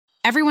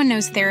Everyone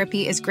knows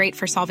therapy is great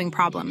for solving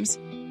problems,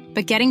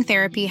 but getting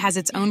therapy has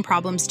its own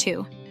problems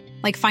too,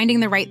 like finding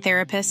the right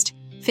therapist,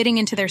 fitting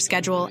into their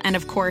schedule, and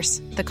of course,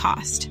 the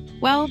cost.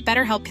 Well,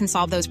 BetterHelp can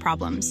solve those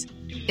problems.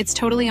 It's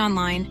totally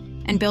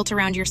online and built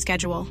around your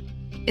schedule.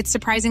 It's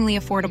surprisingly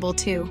affordable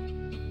too.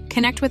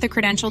 Connect with a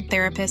credentialed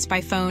therapist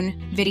by phone,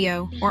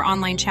 video, or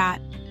online chat,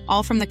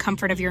 all from the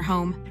comfort of your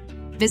home.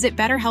 Visit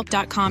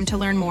BetterHelp.com to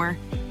learn more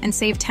and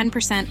save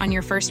 10% on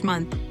your first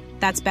month.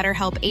 That's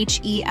BetterHelp,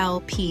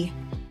 H-E-L-P.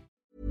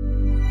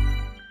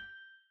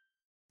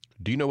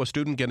 Do you know a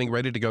student getting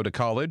ready to go to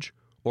college?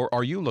 Or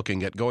are you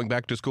looking at going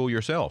back to school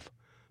yourself?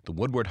 The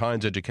Woodward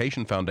Hines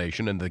Education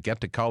Foundation and the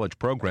Get to College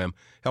program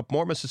help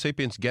more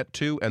Mississippians get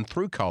to and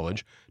through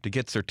college to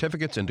get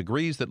certificates and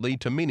degrees that lead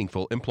to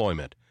meaningful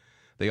employment.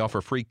 They offer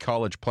free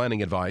college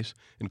planning advice,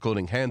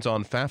 including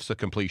hands-on FAFSA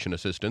completion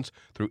assistance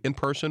through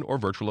in-person or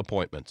virtual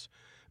appointments.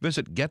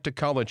 Visit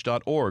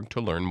gettocollege.org to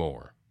learn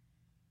more.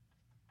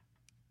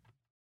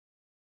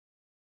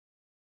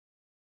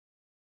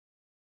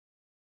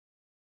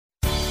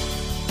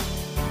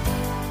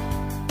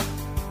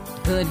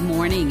 Good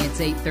morning. It's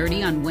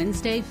 8:30 on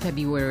Wednesday,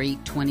 February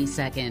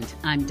 22nd.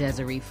 I'm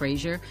Desiree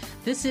Frazier.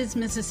 This is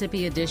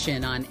Mississippi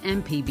Edition on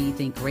MPB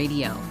Think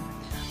Radio.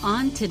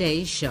 On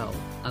today's show,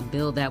 a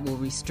bill that will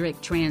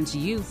restrict trans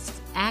youth's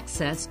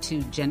access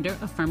to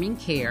gender-affirming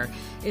care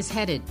is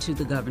headed to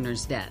the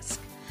governor's desk.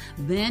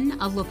 Then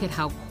a look at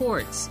how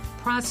courts,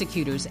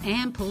 prosecutors,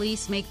 and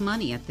police make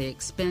money at the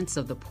expense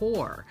of the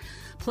poor.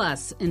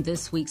 Plus, in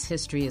this week's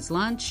History is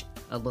Lunch,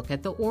 a look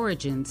at the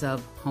origins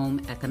of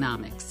home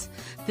economics.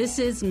 This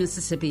is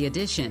Mississippi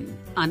Edition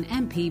on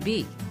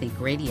MPB Think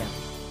Radio.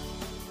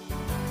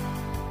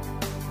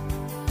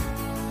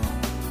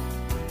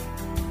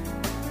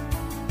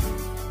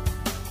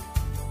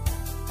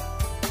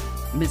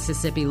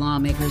 Mississippi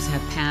lawmakers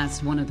have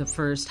passed one of the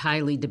first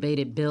highly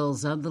debated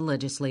bills of the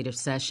legislative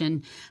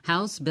session,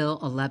 House Bill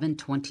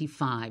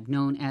 1125,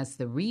 known as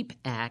the REAP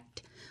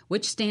Act,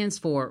 which stands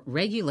for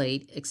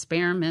Regulate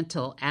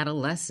Experimental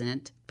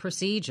Adolescent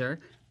Procedure,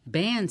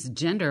 bans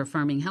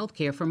gender-affirming health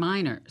care for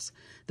minors.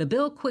 The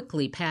bill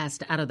quickly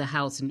passed out of the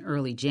House in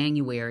early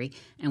January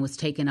and was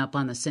taken up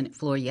on the Senate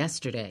floor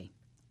yesterday.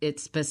 It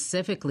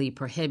specifically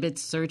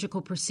prohibits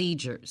surgical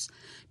procedures,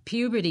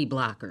 puberty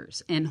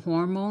blockers, and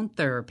hormone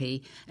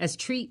therapy as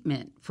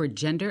treatment for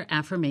gender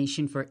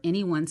affirmation for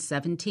anyone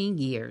 17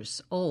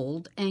 years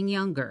old and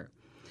younger.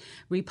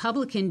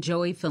 Republican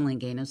Joey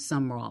Fillingane of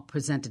Sumrall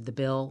presented the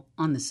bill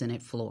on the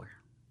Senate floor.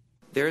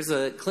 There's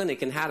a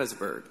clinic in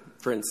Hattiesburg,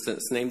 for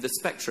instance, named the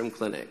Spectrum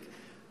Clinic.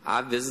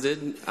 I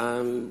visited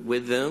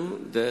with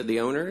them, the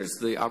owners,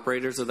 the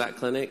operators of that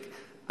clinic,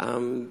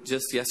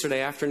 just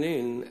yesterday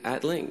afternoon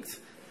at length.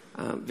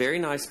 Very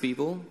nice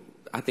people,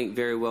 I think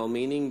very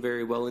well-meaning,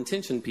 very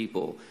well-intentioned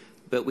people,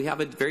 but we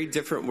have a very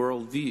different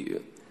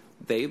worldview.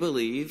 They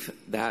believe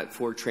that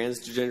for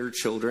transgender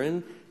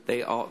children,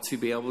 they ought to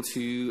be able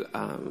to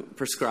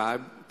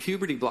prescribe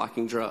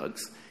puberty-blocking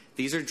drugs.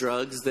 These are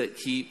drugs that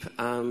keep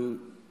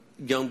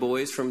young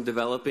boys from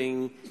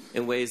developing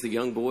in ways that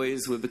young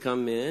boys would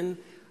become men.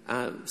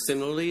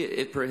 Similarly,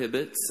 it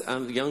prohibits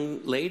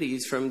young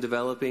ladies from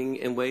developing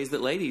in ways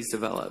that ladies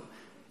develop.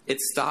 It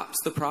stops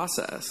the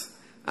process.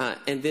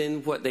 And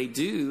then what they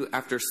do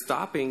after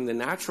stopping the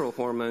natural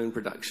hormone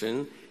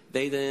production,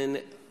 they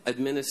then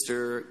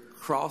administer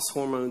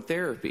cross-hormone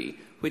therapy,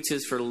 which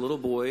is for little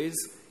boys,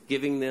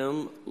 giving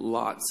them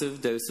lots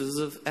of doses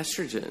of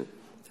estrogen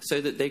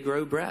so that they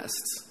grow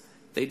breasts.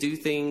 They do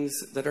things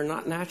that are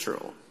not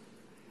natural.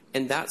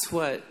 And that's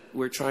what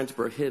we're trying to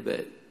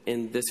prohibit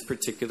in this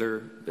particular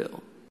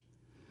bill.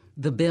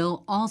 The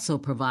bill also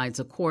provides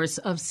a course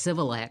of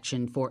civil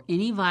action for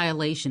any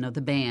violation of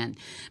the ban,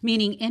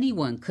 meaning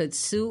anyone could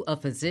sue a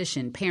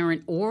physician,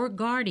 parent, or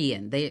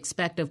guardian they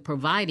expect of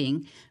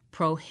providing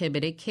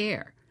prohibited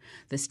care.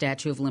 The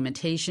statute of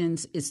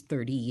limitations is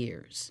 30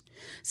 years.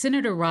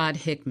 Senator Rod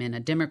Hickman, a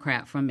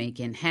Democrat from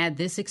Macon, had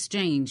this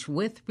exchange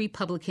with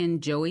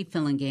Republican Joey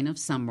Fillingane of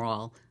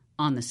Sumrall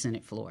on the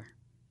Senate floor.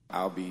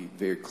 I'll be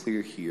very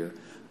clear here.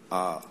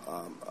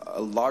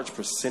 A large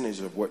percentage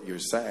of what you're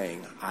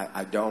saying,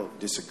 I don't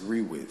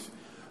disagree with.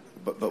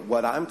 But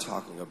what I'm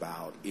talking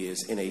about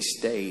is in a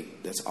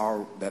state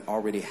that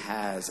already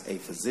has a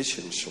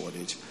physician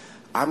shortage,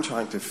 I'm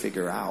trying to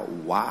figure out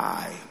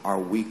why are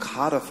we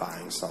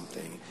codifying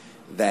something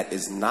that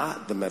is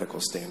not the medical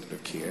standard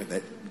of care,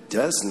 that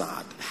does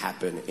not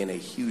happen in a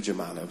huge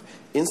amount of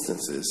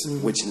instances,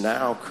 which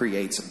now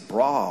creates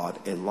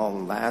broad and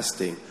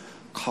long-lasting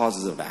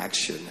causes of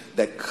action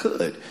that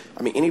could,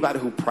 anybody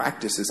who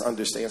practices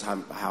understands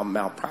how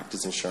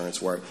malpractice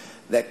insurance works,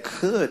 that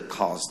could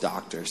cause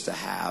doctors to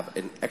have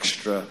an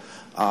extra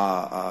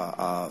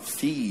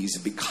fees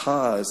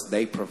because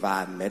they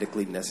provide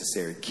medically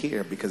necessary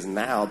care, because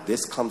now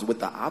this comes with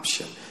the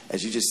option.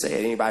 As you just said,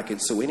 anybody can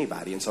sue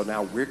anybody. And so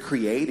now we're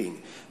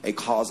creating a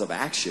cause of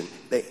action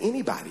that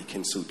anybody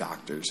can sue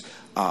doctors.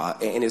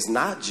 And it's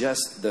not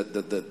just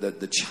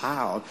the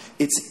child,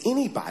 it's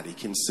anybody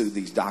can sue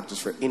these doctors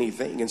for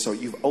anything. And so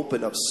you've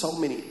opened up so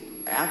many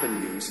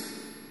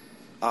avenues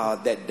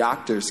that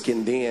doctors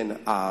can then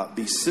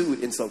be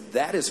sued. And so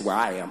that is where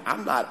I am.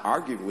 I'm not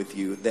arguing with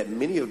you that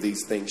many of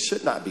these things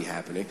should not be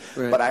happening,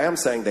 right. But I am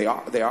saying they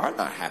are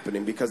not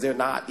happening because they're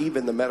not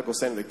even the medical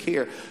standard of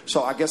care.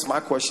 So I guess my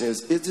question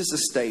is this a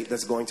state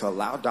that's going to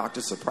allow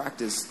doctors to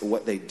practice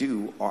what they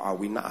do, or are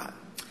we not?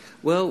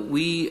 Well,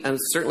 we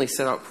certainly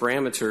set out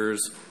parameters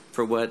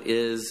for what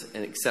is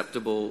an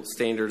acceptable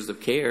standards of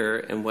care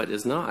and what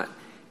is not.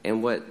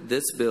 And what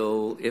this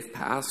bill, if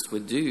passed,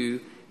 would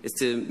do is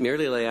to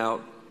merely lay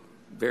out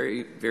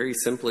very, very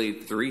simply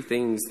 3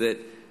 things that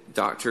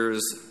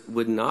doctors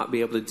would not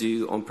be able to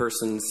do on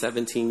persons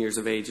 17 years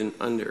of age and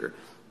under.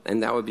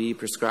 And that would be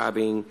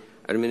prescribing,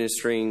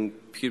 administering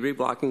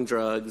puberty-blocking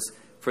drugs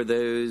for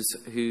those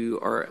who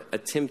are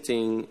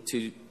attempting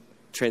to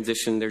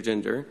transition their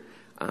gender,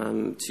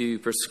 to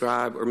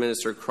prescribe or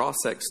administer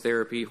cross-sex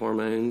therapy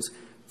hormones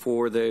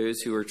for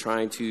those who are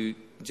trying to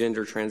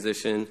gender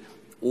transition,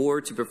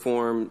 or to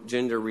perform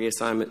gender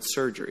reassignment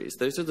surgeries.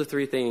 Those are the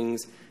 3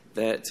 things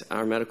that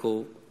our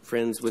medical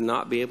friends would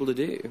not be able to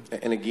do.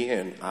 And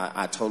again,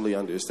 I totally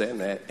understand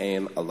that,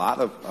 and a lot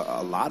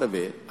of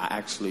it, I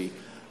actually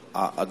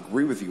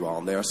agree with you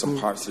on. There are some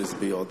parts of this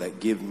bill that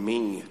give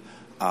me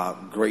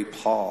great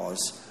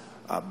pause,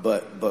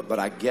 but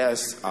I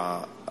guess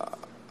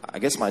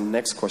my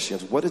next question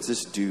is, what does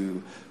this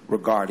do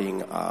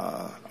regarding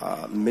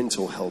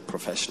mental health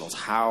professionals?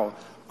 How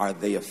are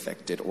they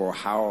affected, or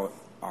how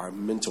are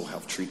mental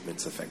health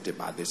treatments affected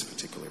by this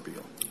particular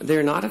bill?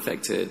 They're not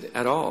affected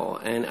at all.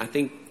 And I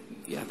think,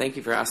 thank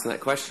you for asking that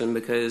question,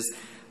 because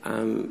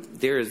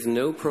there is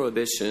no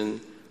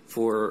prohibition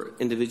for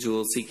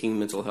individuals seeking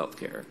mental health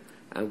care.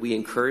 We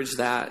encourage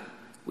that.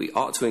 We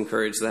ought to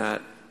encourage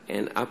that.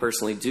 And I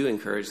personally do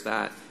encourage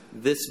that.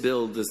 This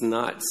bill does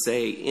not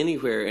say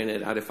anywhere in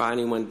it, I'd defy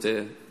anyone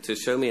to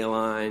show me a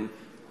line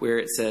where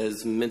it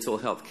says mental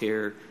health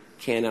care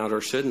cannot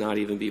or should not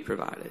even be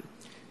provided.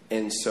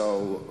 And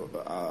so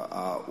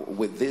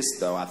with this,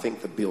 though, I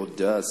think the bill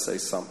does say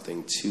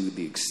something to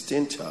the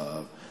extent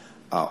of,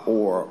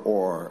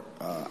 or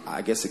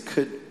I guess it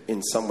could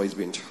in some ways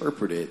be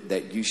interpreted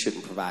that you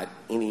shouldn't provide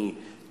any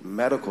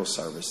medical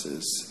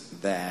services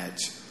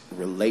that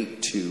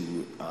relate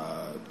to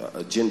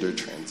a gender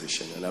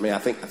transition. And I mean, I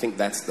think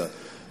that's the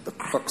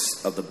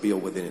crux of the bill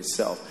within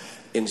itself.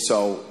 And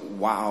so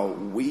while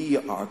we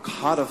are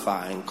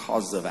codifying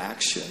causes of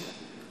action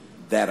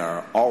that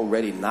are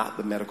already not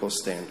the medical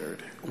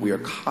standard, we are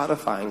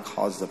codifying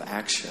causes of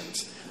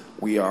actions.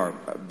 We are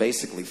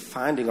basically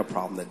finding a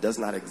problem that does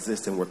not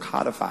exist, and we're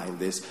codifying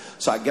this.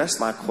 So I guess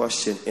my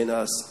question, in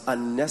us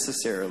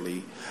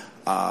unnecessarily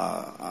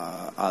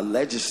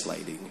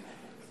legislating,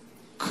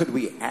 could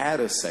we add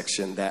a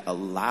section that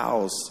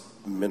allows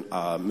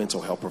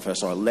mental health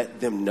professionals, or let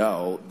them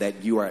know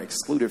that you are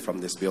excluded from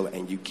this bill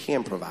and you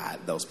can provide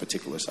those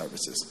particular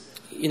services?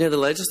 You know, the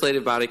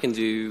legislative body can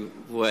do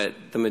what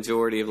the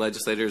majority of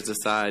legislators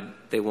decide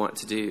they want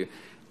to do.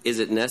 Is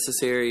it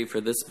necessary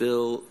for this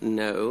bill?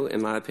 No,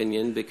 in my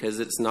opinion, because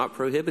it's not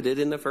prohibited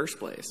in the first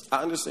place.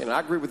 I understand.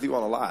 I agree with you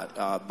on a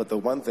lot. But the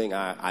one thing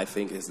I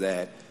think is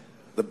that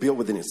the bill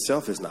within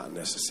itself is not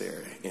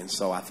necessary. And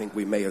so I think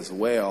we may as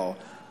well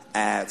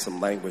add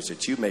some language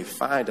that you may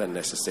find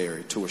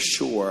unnecessary to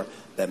assure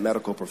that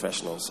medical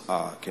professionals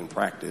can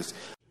practice.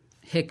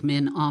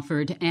 Hickman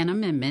offered an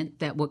amendment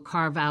that would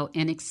carve out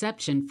an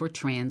exception for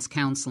trans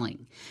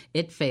counseling.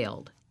 It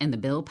failed, and the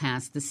bill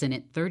passed the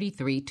Senate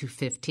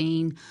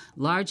 33-15,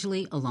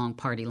 largely along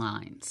party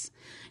lines.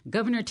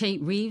 Governor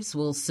Tate Reeves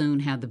will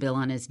soon have the bill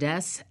on his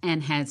desk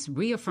and has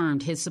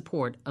reaffirmed his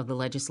support of the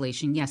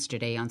legislation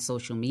yesterday on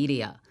social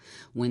media.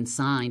 When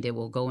signed, it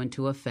will go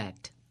into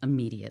effect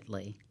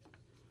immediately.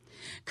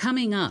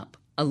 Coming up,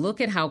 a look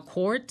at how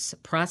courts,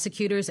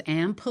 prosecutors,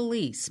 and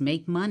police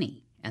make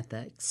money at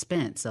the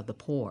expense of the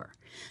poor.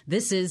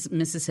 This is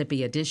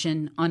Mississippi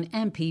Edition on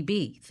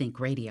MPB Think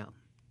Radio.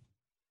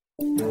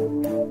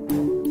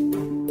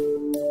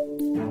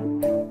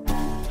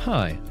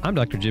 Hi, I'm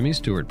Dr. Jimmy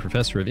Stewart,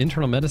 professor of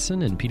internal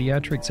medicine and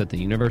pediatrics at the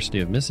University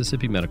of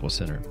Mississippi Medical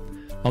Center.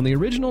 On the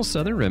original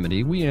Southern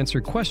Remedy, we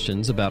answer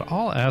questions about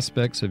all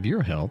aspects of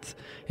your health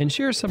and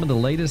share some of the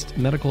latest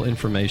medical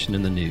information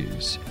in the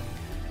news.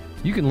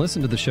 You can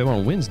listen to the show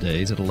on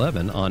Wednesdays at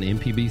 11 on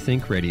MPB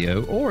Think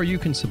Radio, or you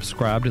can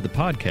subscribe to the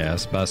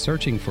podcast by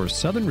searching for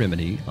Southern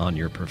Remedy on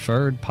your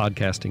preferred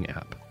podcasting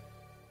app.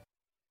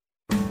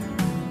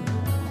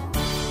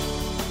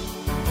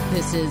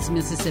 This is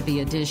Mississippi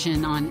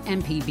Edition on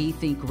MPB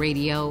Think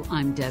Radio.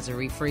 I'm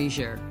Desiree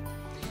Frazier.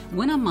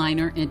 When a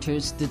minor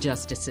enters the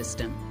justice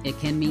system, it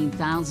can mean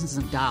thousands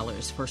of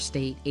dollars for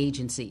state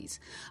agencies.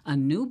 A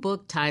new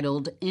book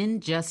titled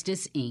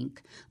Injustice, Inc.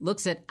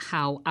 looks at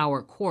how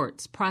our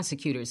courts,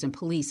 prosecutors, and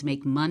police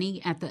make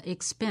money at the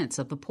expense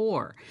of the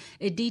poor.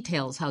 It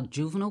details how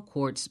juvenile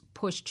courts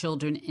push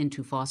children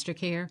into foster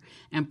care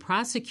and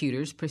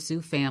prosecutors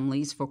pursue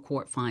families for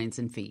court fines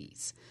and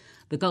fees.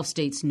 The Gulf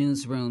States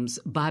Newsroom's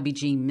Bobby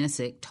G.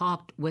 Missick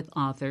talked with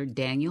author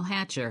Daniel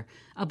Hatcher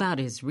about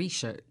his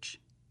research.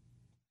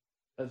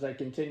 As I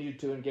continued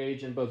to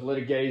engage in both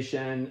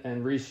litigation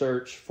and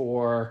research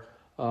for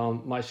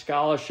my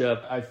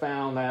scholarship, I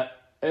found that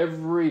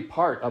every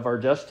part of our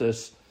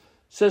justice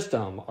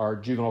system, our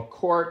juvenile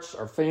courts,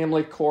 our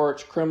family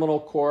courts, criminal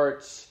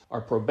courts, our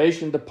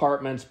probation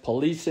departments,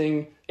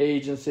 policing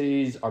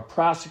agencies, our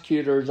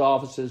prosecutors'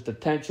 offices,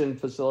 detention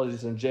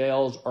facilities, and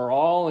jails are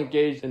all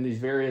engaged in these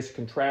various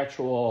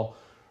contractual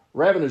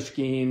revenue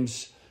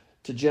schemes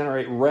to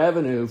generate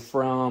revenue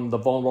from the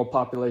vulnerable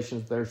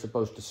populations they're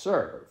supposed to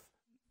serve.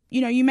 You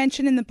know, you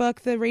mentioned in the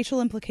book the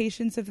racial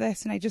implications of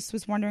this, and I just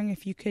was wondering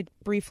if you could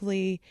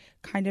briefly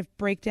kind of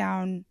break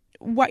down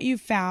what you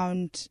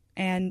found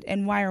and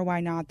why or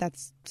why not.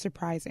 That's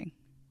surprising.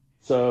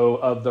 So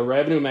of the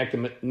revenue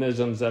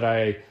mechanisms that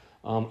I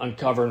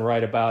uncover and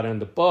write about in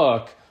the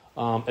book,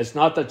 it's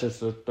not that just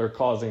that they're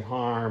causing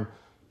harm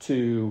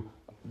to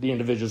the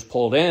individuals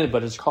pulled in,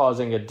 but it's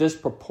causing a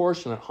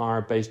disproportionate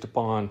harm based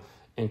upon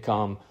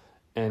income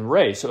and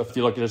race. So if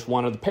you look at just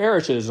one of the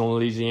parishes in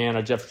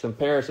Louisiana, Jefferson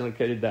Parish,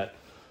 indicated that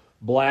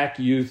black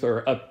youth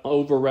are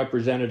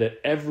overrepresented at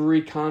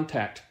every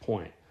contact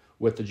point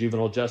with the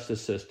juvenile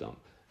justice system.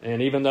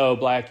 And even though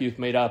black youth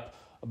made up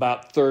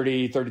about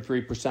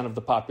 33% of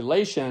the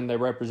population, they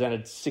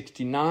represented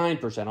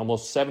 69%,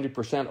 almost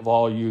 70% of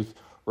all youth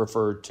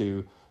referred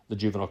to the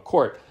juvenile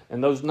court.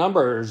 And those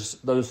numbers,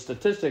 those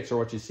statistics are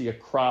what you see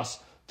across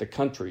the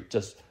country,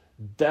 just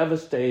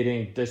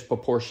devastating,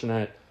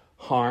 disproportionate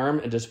harm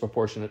and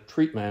disproportionate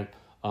treatment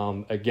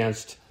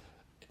against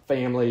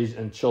families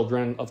and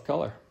children of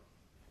color.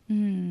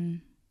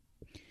 Mm.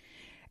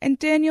 And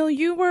Daniel,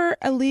 you were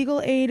a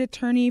legal aid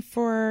attorney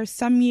for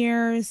some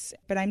years,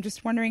 but I'm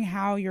just wondering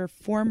how your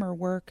former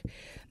work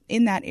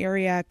in that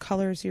area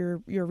colors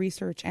your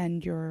research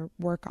and your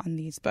work on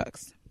these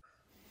books.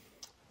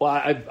 Well,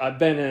 I've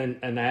been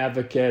an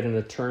advocate and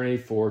attorney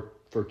for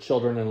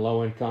children and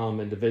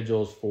low-income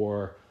individuals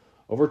for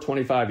over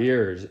 25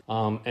 years.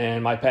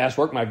 And my past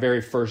work, my very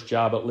first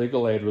job at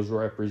Legal Aid was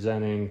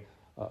representing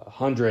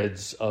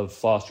hundreds of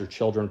foster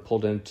children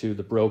pulled into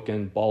the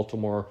broken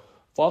Baltimore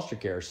foster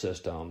care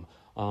system.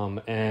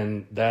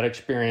 And that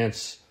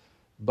experience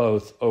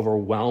both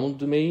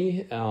overwhelmed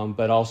me,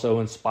 but also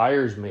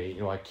inspires me.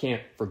 You know, I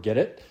can't forget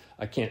it.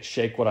 I can't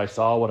shake what I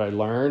saw, what I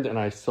learned, and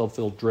I still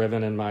feel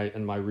driven in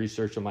my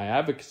research and my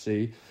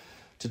advocacy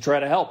to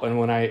try to help. And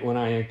when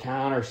I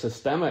encounter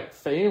systemic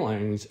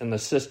failings in the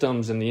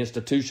systems and the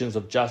institutions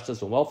of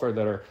justice and welfare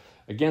that are,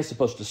 again,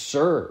 supposed to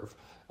serve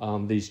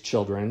these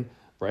children,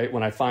 right?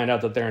 When I find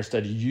out that they're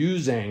instead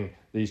using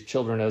these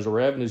children as a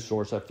revenue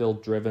source, I feel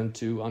driven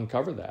to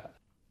uncover that.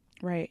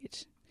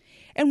 Right.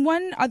 And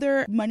one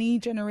other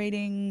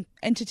money-generating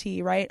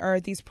entity, right, are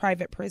these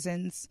private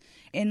prisons.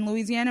 In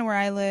Louisiana, where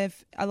I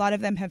live, a lot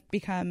of them have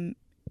become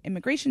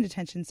immigration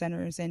detention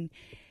centers. And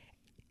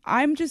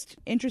I'm just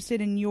interested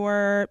in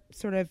your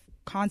sort of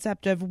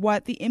concept of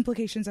what the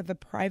implications of the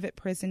private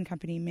prison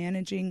company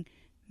managing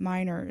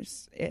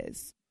minors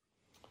is.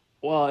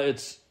 Well,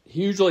 it's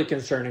hugely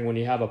concerning when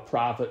you have a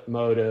profit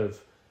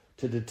motive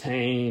to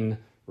detain,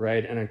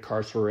 right, and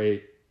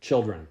incarcerate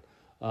children.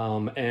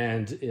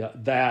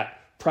 That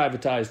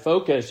privatized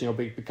focus,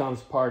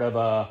 becomes part of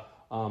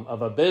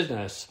a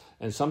business.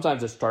 And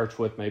sometimes it starts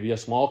with maybe a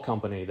small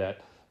company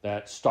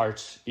that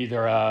starts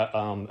either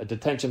a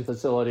detention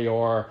facility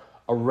or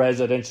a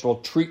residential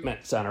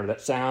treatment center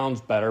that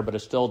sounds better, but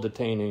is still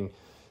detaining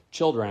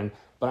children.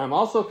 But I'm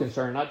also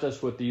concerned not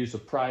just with the use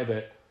of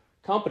private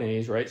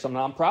companies, right? Some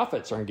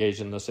nonprofits are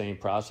engaged in the same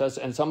process,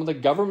 and some of the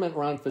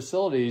government-run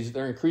facilities,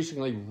 they're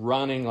increasingly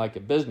running like a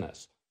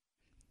business.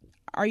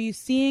 Are you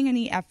seeing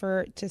any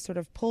effort to sort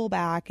of pull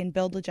back and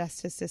build a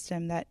justice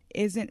system that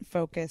isn't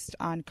focused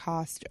on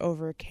cost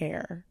over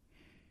care?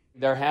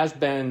 There has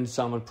been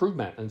some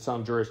improvement in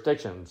some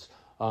jurisdictions,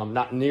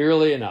 not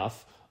nearly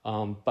enough,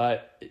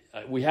 but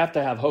we have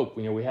to have hope.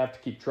 We have to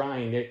keep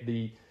trying.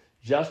 The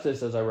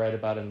justice, as I write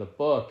about in the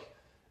book,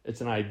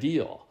 it's an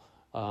ideal.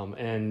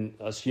 And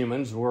us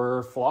humans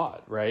were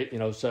flawed, right?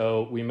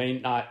 So we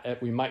might not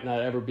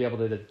ever be able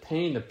to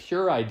attain the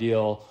pure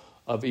ideal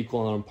of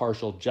equal and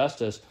impartial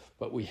justice,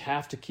 but we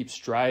have to keep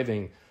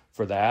striving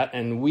for that.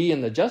 And we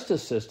in the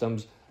justice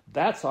systems,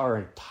 that's our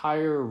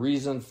entire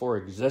reason for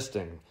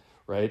existing,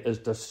 right? Is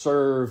to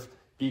serve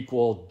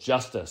equal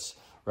justice,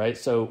 right?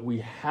 So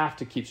we have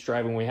to keep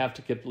striving. We have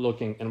to keep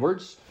looking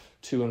inwards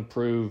to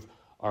improve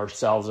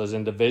ourselves as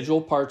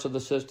individual parts of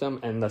the system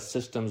and the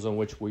systems in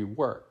which we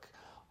work.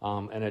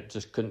 And it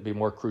just couldn't be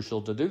more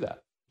crucial to do that.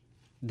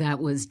 That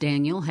was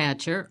Daniel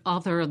Hatcher,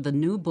 author of the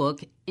new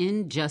book,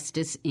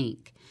 Injustice,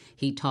 Inc.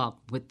 He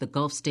talked with the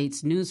Gulf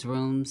States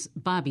Newsroom's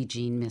Bobby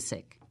Jean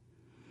Missick.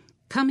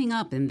 Coming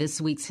up in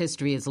this week's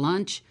History is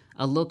Lunch,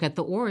 a look at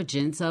the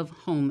origins of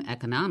home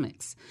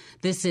economics.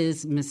 This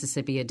is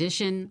Mississippi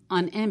Edition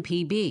on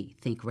MPB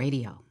Think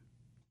Radio.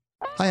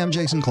 Hi, I'm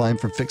Jason Klein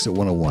from Fix It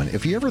 101.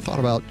 If you ever thought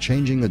about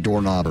changing the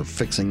doorknob or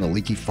fixing a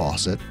leaky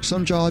faucet,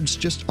 some jobs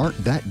just aren't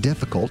that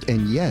difficult,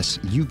 and yes,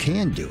 you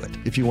can do it.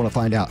 If you want to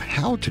find out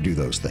how to do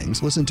those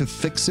things, listen to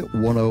Fix It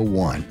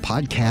 101,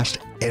 podcast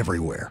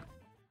everywhere.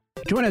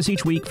 Join us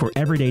each week for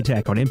Everyday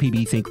Tech on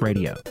MPB Think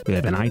Radio. We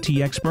have an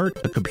IT expert,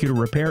 a computer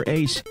repair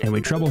ace, and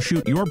we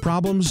troubleshoot your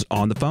problems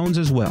on the phones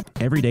as well.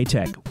 Everyday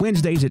Tech,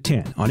 Wednesdays at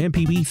 10 on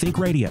MPB Think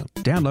Radio.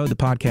 Download the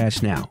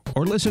podcast now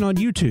or listen on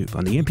YouTube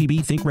on the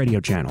MPB Think Radio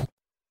channel.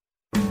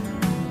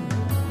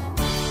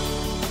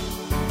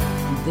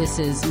 This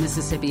is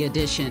Mississippi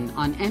Edition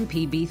on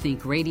MPB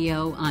Think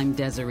Radio. I'm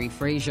Desiree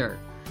Frazier.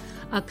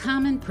 A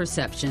common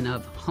perception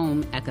of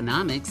home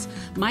economics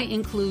might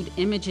include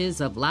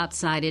images of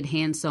lopsided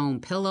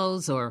hand-sewn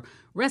pillows or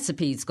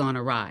recipes gone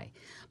awry.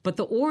 But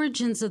the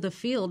origins of the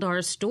field are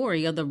a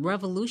story of the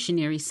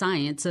revolutionary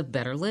science of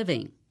better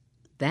living.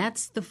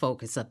 That's the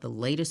focus of the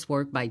latest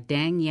work by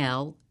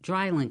Danielle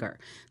Dreilinger,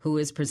 who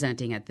is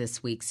presenting at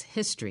this week's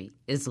History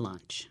is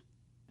Lunch.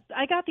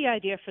 I got the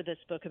idea for this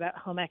book about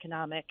home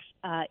economics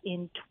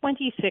in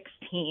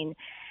 2016,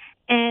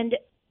 and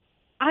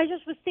I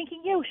just was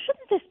thinking,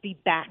 shouldn't this be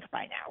back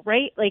by now,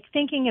 right? Like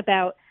thinking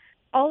about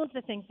all of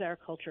the things that our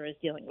culture is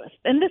dealing with.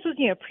 And this was,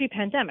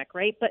 pre-pandemic,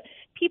 right? But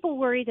people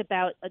worried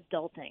about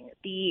adulting,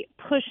 the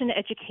push in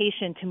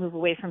education to move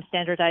away from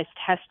standardized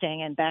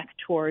testing and back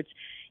towards,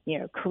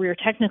 career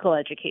technical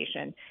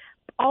education.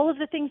 All of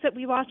the things that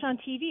we watch on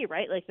TV,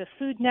 right? Like the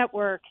Food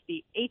Network,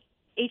 the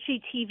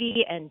HGTV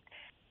and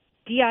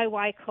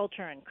DIY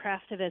culture and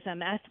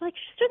craftivism. I was like,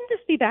 shouldn't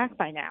this be back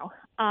by now?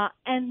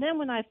 And then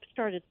when I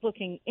started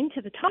looking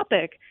into the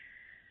topic,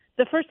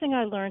 the first thing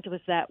I learned was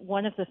that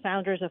one of the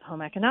founders of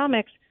home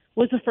economics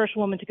was the first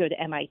woman to go to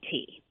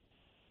MIT.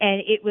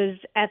 And it was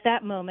at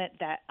that moment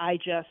that I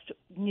just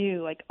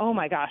knew, like, oh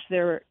my gosh,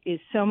 there is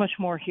so much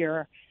more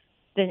here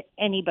than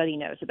anybody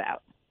knows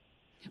about.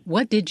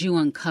 What did you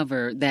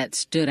uncover that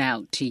stood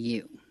out to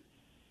you?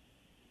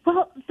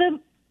 Well, the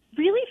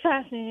really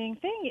fascinating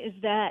thing is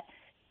that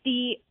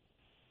the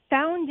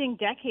founding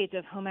decades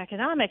of home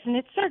economics, and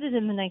it started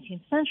in the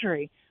 19th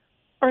century,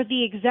 are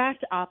the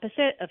exact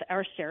opposite of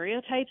our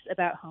stereotypes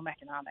about home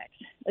economics.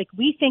 Like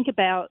we think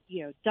about,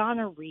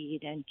 Donna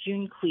Reed and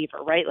June Cleaver,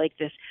 right? Like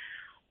this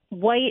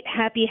white,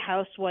 happy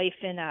housewife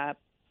in a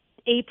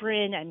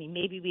apron. I mean,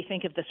 maybe we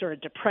think of the sort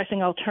of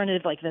depressing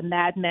alternative, like the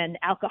Mad Men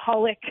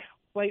alcoholic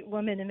white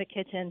woman in the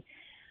kitchen.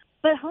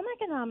 But home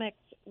economics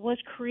was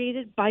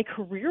created by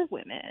career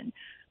women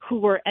who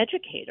were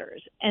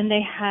educators, and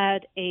they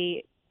had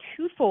a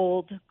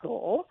twofold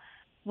goal.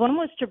 One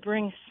was to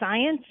bring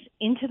science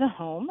into the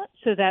home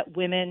so that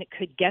women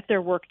could get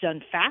their work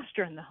done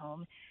faster in the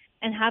home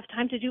and have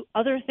time to do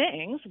other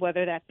things,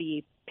 whether that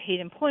be paid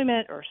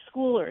employment or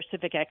school or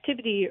civic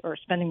activity or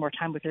spending more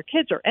time with their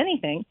kids or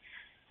anything.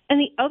 And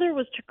the other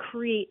was to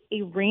create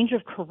a range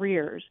of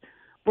careers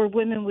where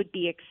women would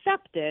be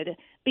accepted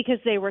because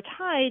they were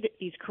tied,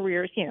 these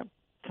careers,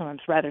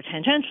 sometimes rather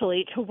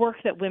tangentially, to work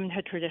that women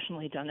had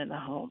traditionally done in the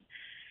home.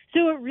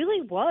 So it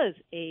really was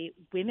a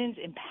women's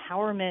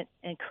empowerment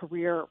and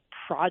career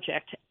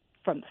project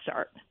from the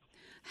start.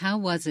 How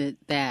was it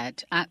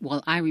that,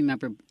 I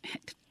remember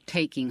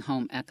taking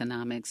home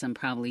economics. I'm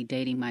probably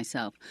dating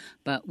myself,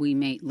 but we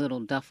made little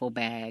duffel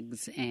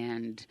bags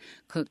and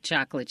cooked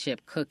chocolate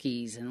chip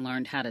cookies and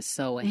learned how to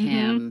sew a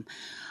hem.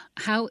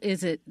 How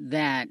is it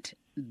that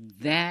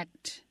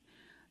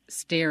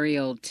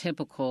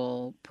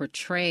stereotypical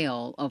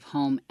portrayal of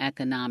home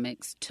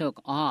economics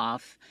took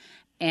off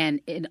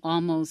and it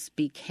almost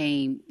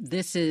became,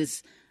 this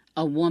is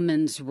a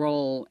woman's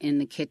role in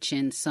the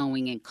kitchen,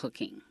 sewing and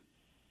cooking?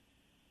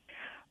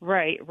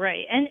 Right.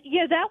 And,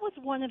 that was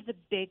one of the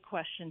big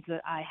questions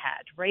that I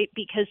had, right?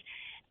 Because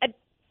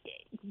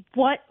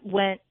what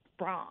went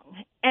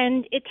wrong?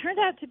 And it turned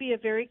out to be a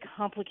very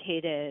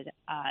complicated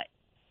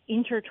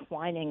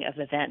intertwining of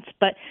events.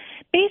 But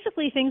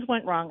basically, things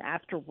went wrong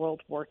after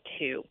World War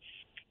II.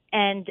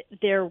 And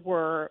there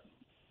were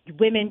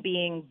women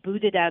being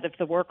booted out of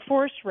the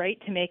workforce,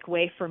 right, to make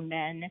way for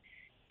men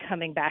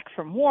coming back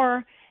from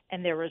war.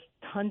 And there was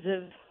tons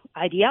of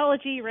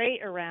ideology, right,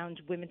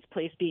 around women's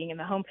place being in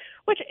the home,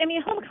 which,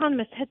 home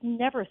economists had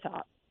never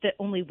thought that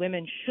only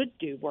women should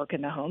do work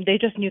in the home. They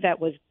just knew that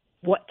was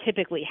what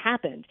typically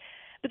happened.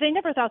 But they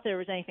never thought there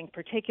was anything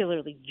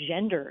particularly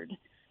gendered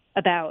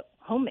about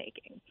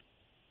homemaking.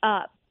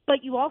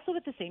 But you also,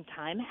 at the same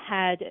time,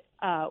 had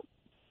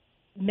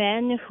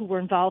men who were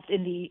involved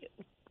in the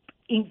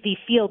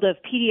field of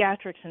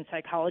pediatrics and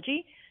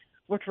psychology,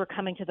 which were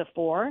coming to the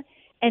fore.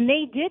 And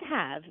they did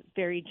have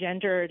very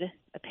gendered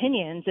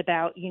opinions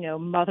about,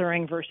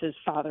 mothering versus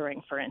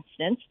fathering, for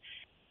instance.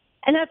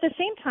 And at the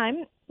same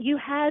time, you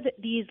had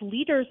these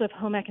leaders of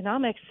home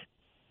economics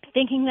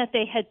thinking that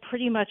they had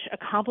pretty much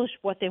accomplished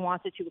what they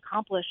wanted to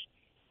accomplish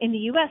in the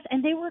U.S.,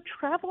 and they were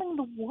traveling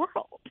the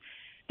world.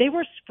 They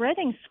were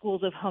spreading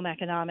schools of home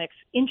economics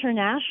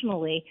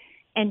internationally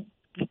and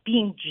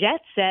being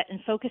jet set and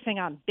focusing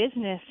on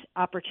business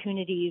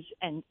opportunities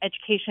and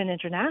education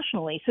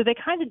internationally. So they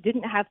kind of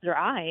didn't have their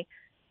eye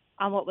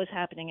on what was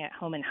happening at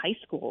home in high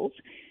schools.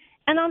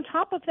 And on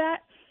top of that,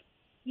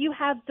 you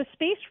have the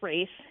space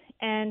race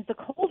and the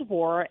Cold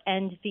War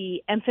and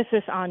the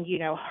emphasis on,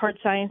 hard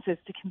sciences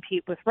to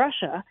compete with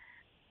Russia.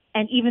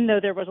 And even though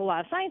there was a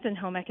lot of science in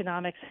home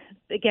economics,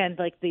 again,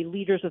 like the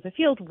leaders of the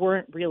field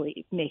weren't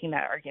really making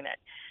that argument.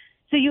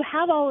 So you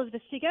have all of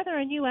this together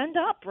and you end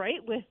up,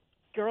 right, with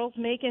girls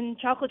making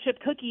chocolate chip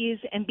cookies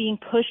and being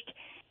pushed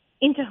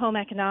into home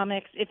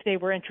economics if they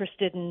were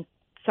interested in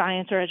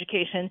science or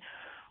education.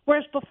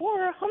 Whereas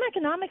before, home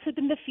economics had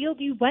been the field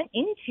you went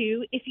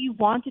into if you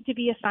wanted to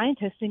be a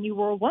scientist and you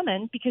were a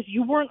woman, because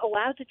you weren't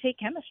allowed to take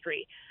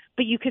chemistry,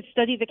 but you could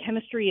study the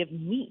chemistry of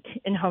meat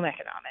in home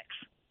economics.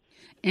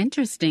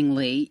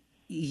 Interestingly,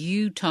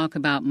 you talk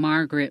about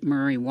Margaret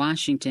Murray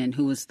Washington,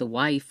 who was the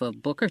wife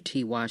of Booker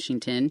T.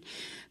 Washington,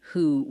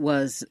 who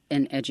was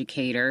an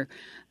educator,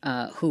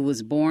 who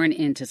was born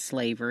into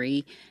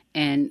slavery,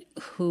 and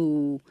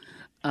who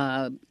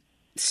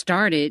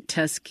started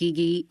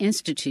Tuskegee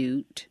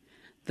Institute,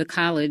 the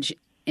college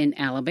in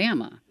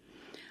Alabama.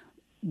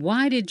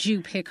 Why did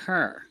you pick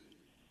her?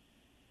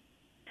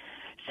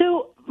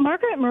 So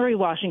Margaret Murray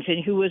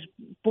Washington, who was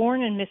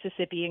born in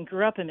Mississippi and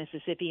grew up in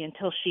Mississippi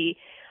until she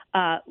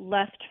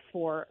left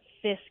for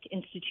Fisk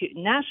Institute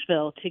in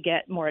Nashville to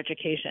get more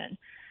education,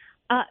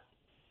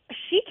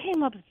 she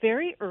came up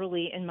very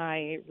early in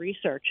my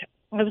research.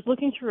 I was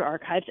looking through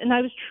archives, and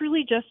I was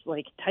truly just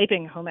like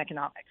typing home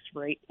economics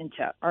right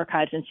into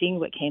archives and seeing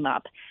what came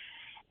up.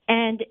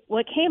 And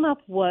what came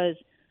up was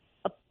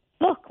a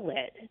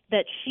booklet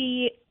that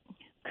she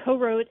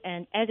co-wrote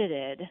and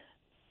edited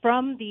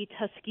from the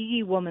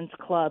Tuskegee Women's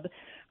Club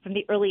from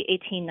the early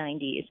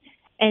 1890s.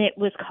 And it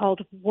was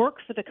called Work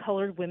for the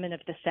Colored Women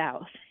of the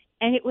South.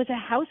 And it was a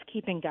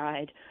housekeeping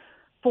guide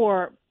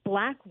for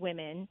Black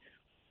women,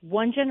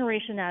 one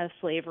generation out of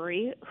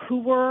slavery,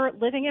 who were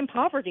living in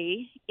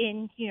poverty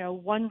in,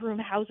 one-room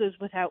houses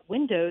without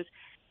windows,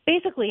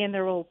 basically in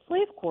their old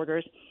slave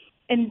quarters.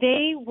 And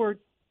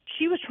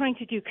she was trying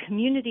to do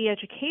community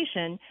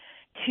education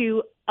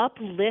to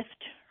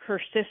uplift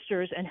her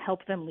sisters and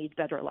help them lead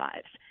better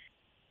lives.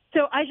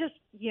 So I just,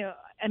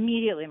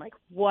 immediately I'm like,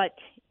 what?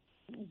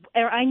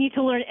 I need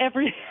to learn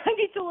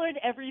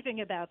everything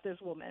about this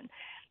woman.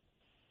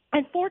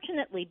 And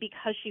fortunately,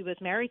 because she was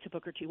married to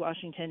Booker T.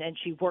 Washington and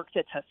she worked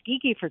at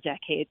Tuskegee for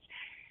decades,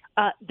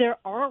 there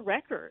are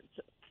records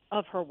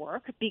of her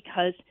work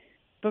because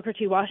Booker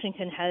T.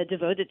 Washington had a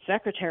devoted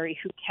secretary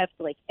who kept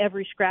like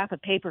every scrap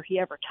of paper he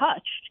ever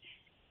touched,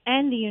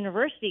 and the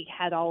university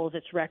had all of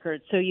its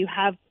records. So you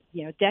have,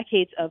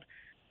 decades of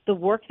the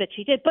work that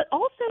she did. But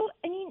also,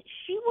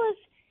 she was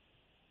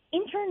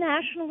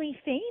internationally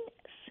famous.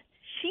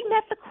 She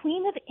met the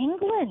Queen of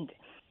England.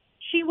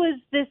 She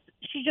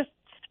just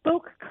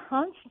spoke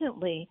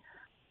constantly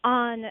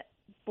on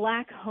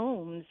Black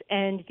homes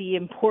and the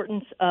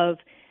importance of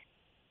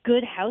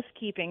good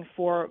housekeeping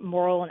for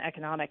moral and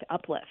economic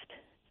uplift.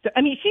 So,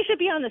 she should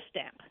be on the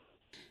stamp.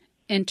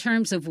 In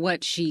terms of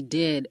what she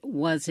did,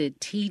 was it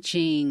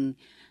teaching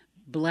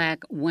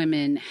Black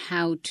women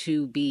how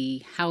to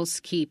be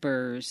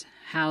housekeepers,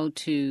 how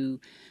to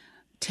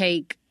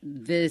take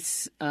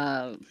this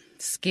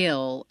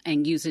skill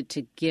and use it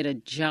to get a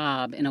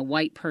job in a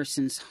white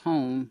person's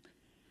home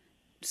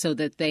so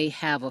that they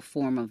have a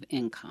form of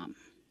income?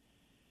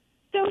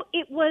 So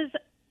it was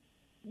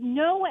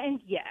no and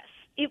yes.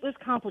 It was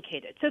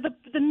complicated. So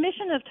the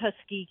mission of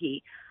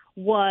Tuskegee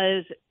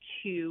was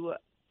to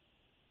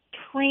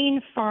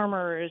train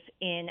farmers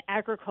in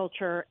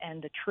agriculture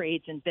and the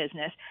trades and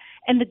business.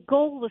 And the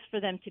goal was for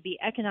them to be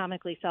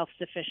economically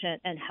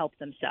self-sufficient and help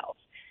themselves.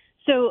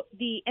 So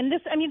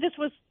this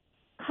was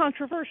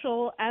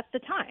controversial at the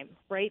time,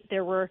 right?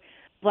 There were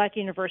Black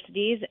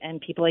universities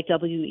and people like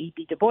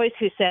W.E.B. Du Bois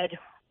who said,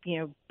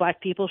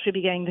 Black people should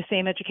be getting the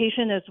same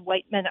education as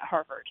white men at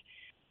Harvard.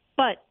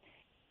 But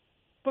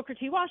Booker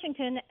T.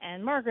 Washington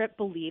and Margaret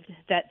believed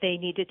that they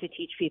needed to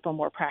teach people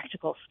more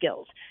practical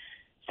skills.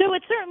 So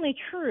it's certainly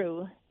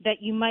true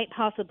that you might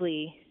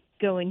possibly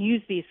go and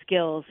use these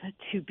skills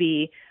to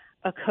be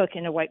a cook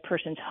in a white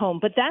person's home,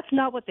 but that's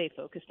not what they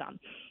focused on.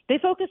 They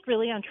focused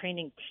really on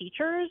training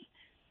teachers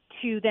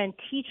to then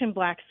teach in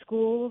Black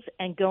schools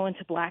and go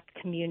into Black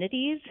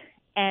communities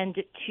and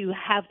to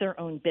have their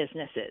own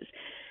businesses.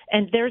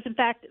 And there's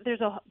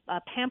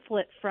a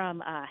pamphlet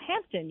from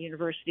Hampton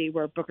University,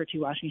 where Booker T.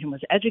 Washington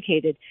was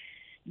educated,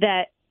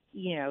 that,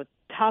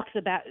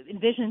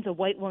 envisions a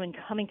white woman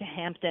coming to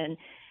Hampton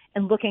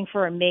and looking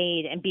for a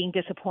maid and being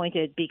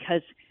disappointed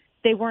because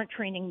they weren't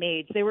training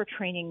maids, they were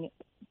training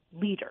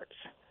leaders.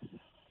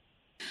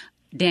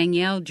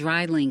 Danielle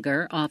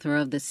Dreilinger, author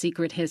of The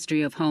Secret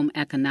History of Home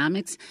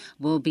Economics,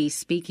 will be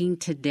speaking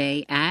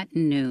today at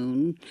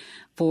noon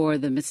for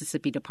the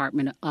Mississippi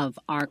Department of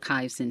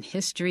Archives and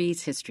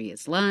Histories, History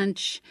is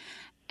Lunch,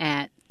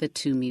 at the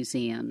two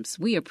museums.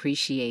 We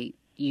appreciate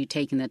you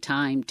taking the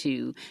time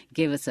to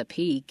give us a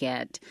peek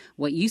at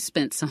what you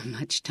spent so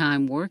much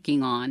time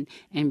working on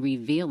and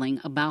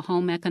revealing about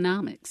home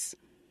economics.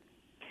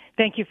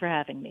 Thank you for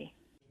having me.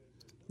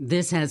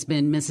 This has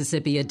been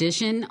Mississippi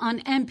Edition on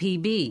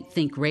MPB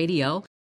Think Radio.